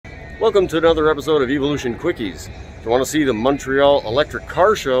Welcome to another episode of Evolution Quickies. If you want to see the Montreal Electric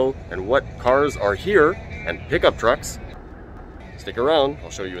Car Show and what cars are here and pickup trucks, stick around, I'll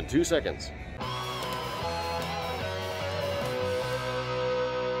show you in 2 seconds.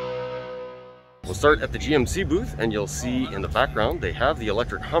 We'll start at the GMC booth and you'll see in the background they have the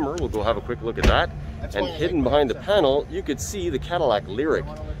electric Hummer. We'll go have a quick look at that. And hidden behind the panel you could see the Cadillac Lyriq.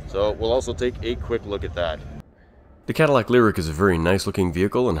 So we'll also take a quick look at that. The Cadillac Lyriq is a very nice looking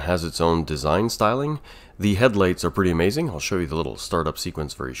vehicle and has its own design styling. The headlights are pretty amazing. I'll show you the little startup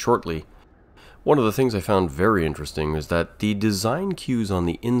sequence very shortly. One of the things I found very interesting is that the design cues on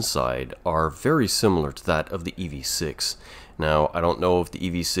the inside are very similar to that of the EV6. Now, I don't know if the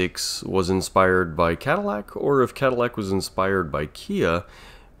EV6 was inspired by Cadillac or if Cadillac was inspired by Kia,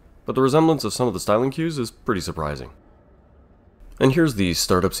 but the resemblance of some of the styling cues is pretty surprising. And here's the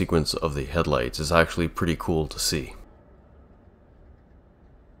startup sequence of the headlights. It's actually pretty cool to see.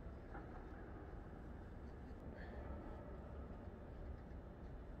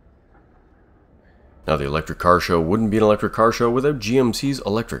 Now, the electric car show wouldn't be an electric car show without GMC's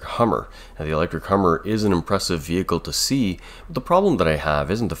electric Hummer. Now, the electric Hummer is an impressive vehicle to see, but the problem that I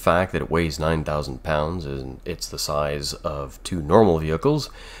have isn't the fact that it weighs 9,000 pounds and it's the size of two normal vehicles.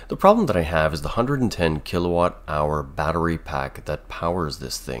 The problem that I have is the 110 kilowatt hour battery pack that powers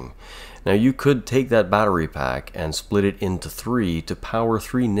this thing. Now, you could take that battery pack and split it into three to power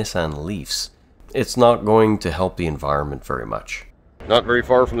 3 Nissan Leafs. It's not going to help the environment very much. Not very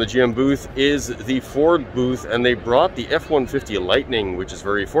far from the GM booth is the Ford booth, and they brought the F-150 Lightning, which is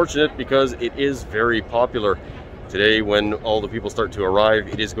very fortunate because it is very popular. Today, when all the people start to arrive,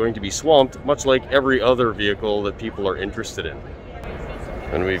 it is going to be swamped, much like every other vehicle that people are interested in.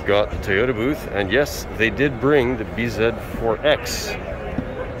 And we've got the Toyota booth, and yes, they did bring the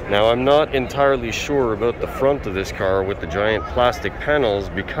BZ4X. Now, I'm not entirely sure about the front of this car with the giant plastic panels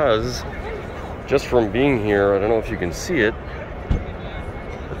because just from being here, I don't know if you can see it,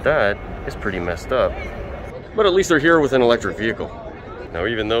 that is pretty messed up. But at least they're here with an electric vehicle. Now,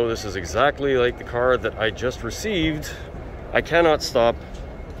 even though this is exactly like the car that I just received, I cannot stop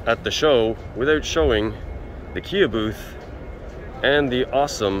at the show without showing the Kia booth and the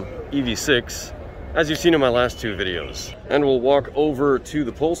awesome EV6, as you've seen in my last two videos. And we'll walk over to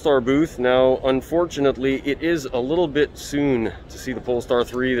the Polestar booth. Now, unfortunately, it is a little bit soon to see the Polestar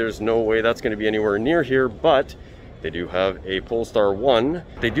 3. There's no way that's going to be anywhere near here, but they do have a Polestar 1.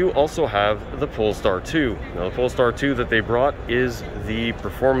 They do also have the Polestar 2. Now, the Polestar 2 that they brought is the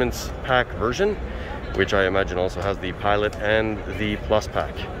Performance Pack version, which I imagine also has the Pilot and the Plus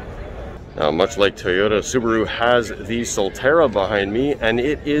Pack. Now, much like Toyota, Subaru has the Solterra behind me, and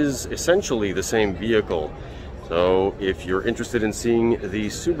it is essentially the same vehicle. So if you're interested in seeing the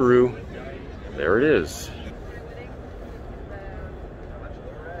Subaru, there it is.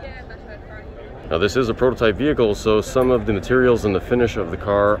 Now, this is a prototype vehicle, so some of the materials and the finish of the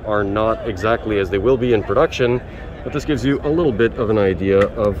car are not exactly as they will be in production, but this gives you a little bit of an idea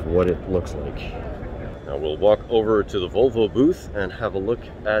of what it looks like. Now, we'll walk over to the Volvo booth and have a look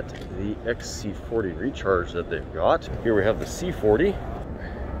at the XC40 Recharge that they've got. Here we have the C40.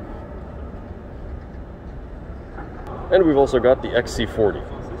 And we've also got the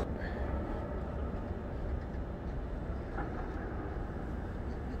XC40.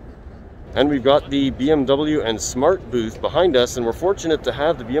 And we've got the BMW and Smart booth behind us, and we're fortunate to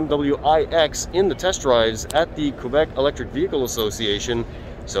have the BMW iX in the test drives at the Quebec Electric Vehicle Association.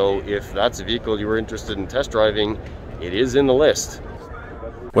 So if that's a vehicle you were interested in test driving, it is in the list.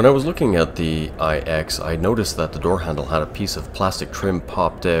 When I was looking at the iX, I noticed that the door handle had a piece of plastic trim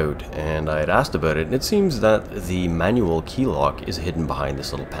popped out, and I had asked about it, and it seems that the manual key lock is hidden behind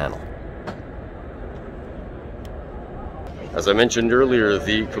this little panel. As I mentioned earlier,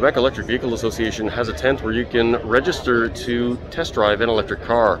 the Quebec Electric Vehicle Association has a tent where you can register to test drive an electric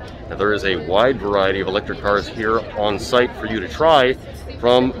car. Now, there is a wide variety of electric cars here on site for you to try,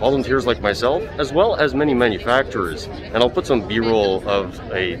 from volunteers like myself, as well as many manufacturers. And I'll put some B-roll of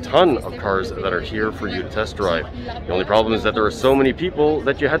a ton of cars that are here for you to test drive. The only problem is that there are so many people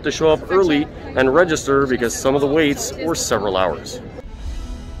that you had to show up early and register because some of the waits were several hours.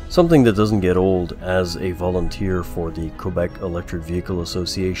 Something that doesn't get old as a volunteer for the Quebec Electric Vehicle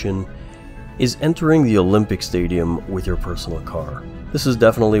Association is entering the Olympic Stadium with your personal car. This is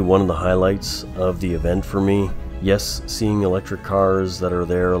definitely one of the highlights of the event for me. Yes, seeing electric cars that are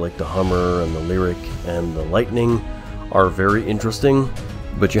there like the Hummer and the Lyriq and the Lightning are very interesting,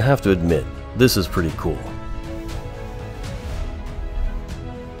 but you have to admit, this is pretty cool.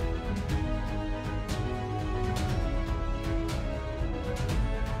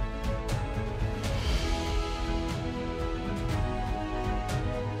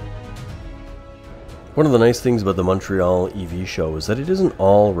 One of the nice things about the Montreal EV show is that it isn't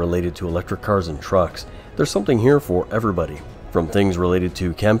all related to electric cars and trucks. There's something here for everybody, from things related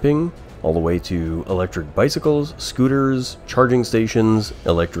to camping, all the way to electric bicycles, scooters, charging stations,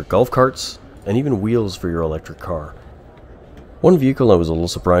 electric golf carts, and even wheels for your electric car. One vehicle I was a little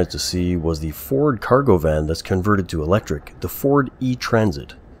surprised to see was the Ford cargo van that's converted to electric, the Ford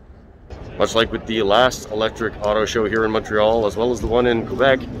e-Transit. Much like with the last electric auto show here in Montreal, as well as the one in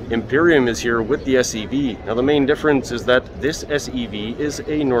Quebec, Imperium is here with the SEV. Now the main difference is that this SEV is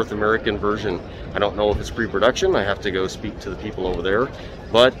a North American version. I don't know if it's pre-production, I have to go speak to the people over there,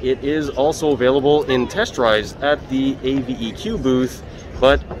 but it is also available in test drives at the AVEQ booth,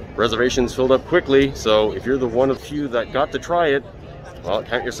 but reservations filled up quickly, so if you're the one of the few that got to try it, well,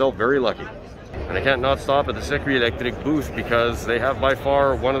 count yourself very lucky. And I can't not stop at the Subaru Electric booth because they have by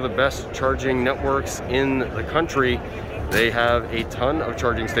far one of the best charging networks in the country. They have a ton of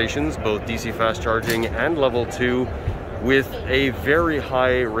charging stations, both DC fast charging and level 2, with a very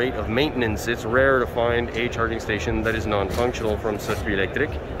high rate of maintenance. It's rare to find a charging station that is non-functional from Subaru Electric,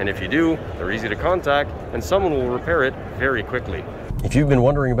 and if you do, they're easy to contact and someone will repair it very quickly. If you've been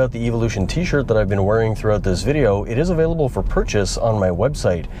wondering about the eVolution t-shirt that I've been wearing throughout this video, it is available for purchase on my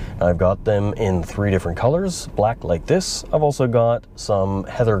website. I've got them in 3 different colors, black like this. I've also got some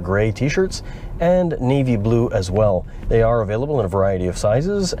heather gray t-shirts and navy blue as well. They are available in a variety of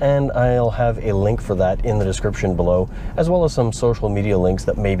sizes, and I'll have a link for that in the description below, as well as some social media links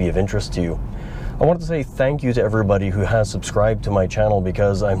that may be of interest to you. I wanted to say thank you to everybody who has subscribed to my channel,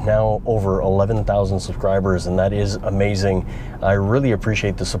 because I'm now over 11,000 subscribers, and that is amazing. I really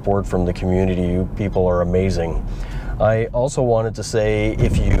appreciate the support from the community. You people are amazing. I also wanted to say,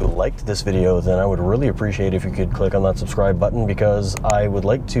 if you liked this video, then I would really appreciate if you could click on that subscribe button, because I would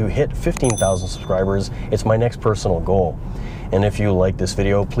like to hit 15,000 subscribers. It's my next personal goal. And if you like this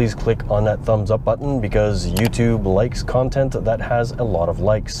video, please click on that thumbs up button, because YouTube likes content that has a lot of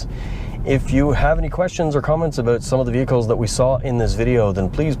likes. If you have any questions or comments about some of the vehicles that we saw in this video, then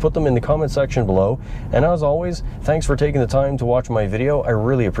please put them in the comment section below. And as always, thanks for taking the time to watch my video. I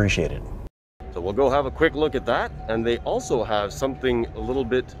really appreciate it. So we'll go have a quick look at that. And they also have something a little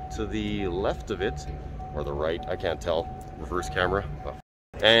bit to the left of it, or the right, I can't tell, reverse camera.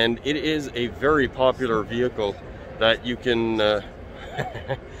 And it is a very popular vehicle that you can, now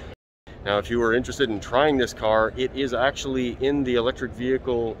if you were interested in trying this car, it is actually in the electric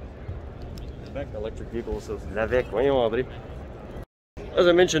vehicle As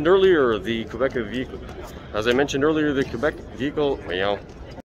I mentioned earlier, the Quebec vehicle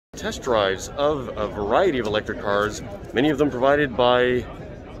test drives of a variety of electric cars, many of them provided by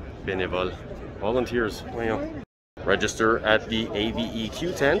bénévoles, volunteers. Register at the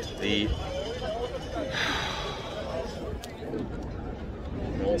AVEQ tent.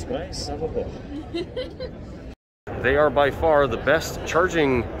 They are by far the best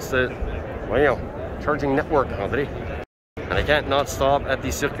charging network, Audi. And I can't not stop at the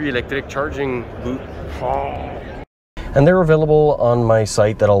Subaru Electric charging booth. And they're available on my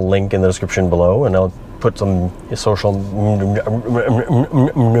site that I'll link in the description below, and I'll put some social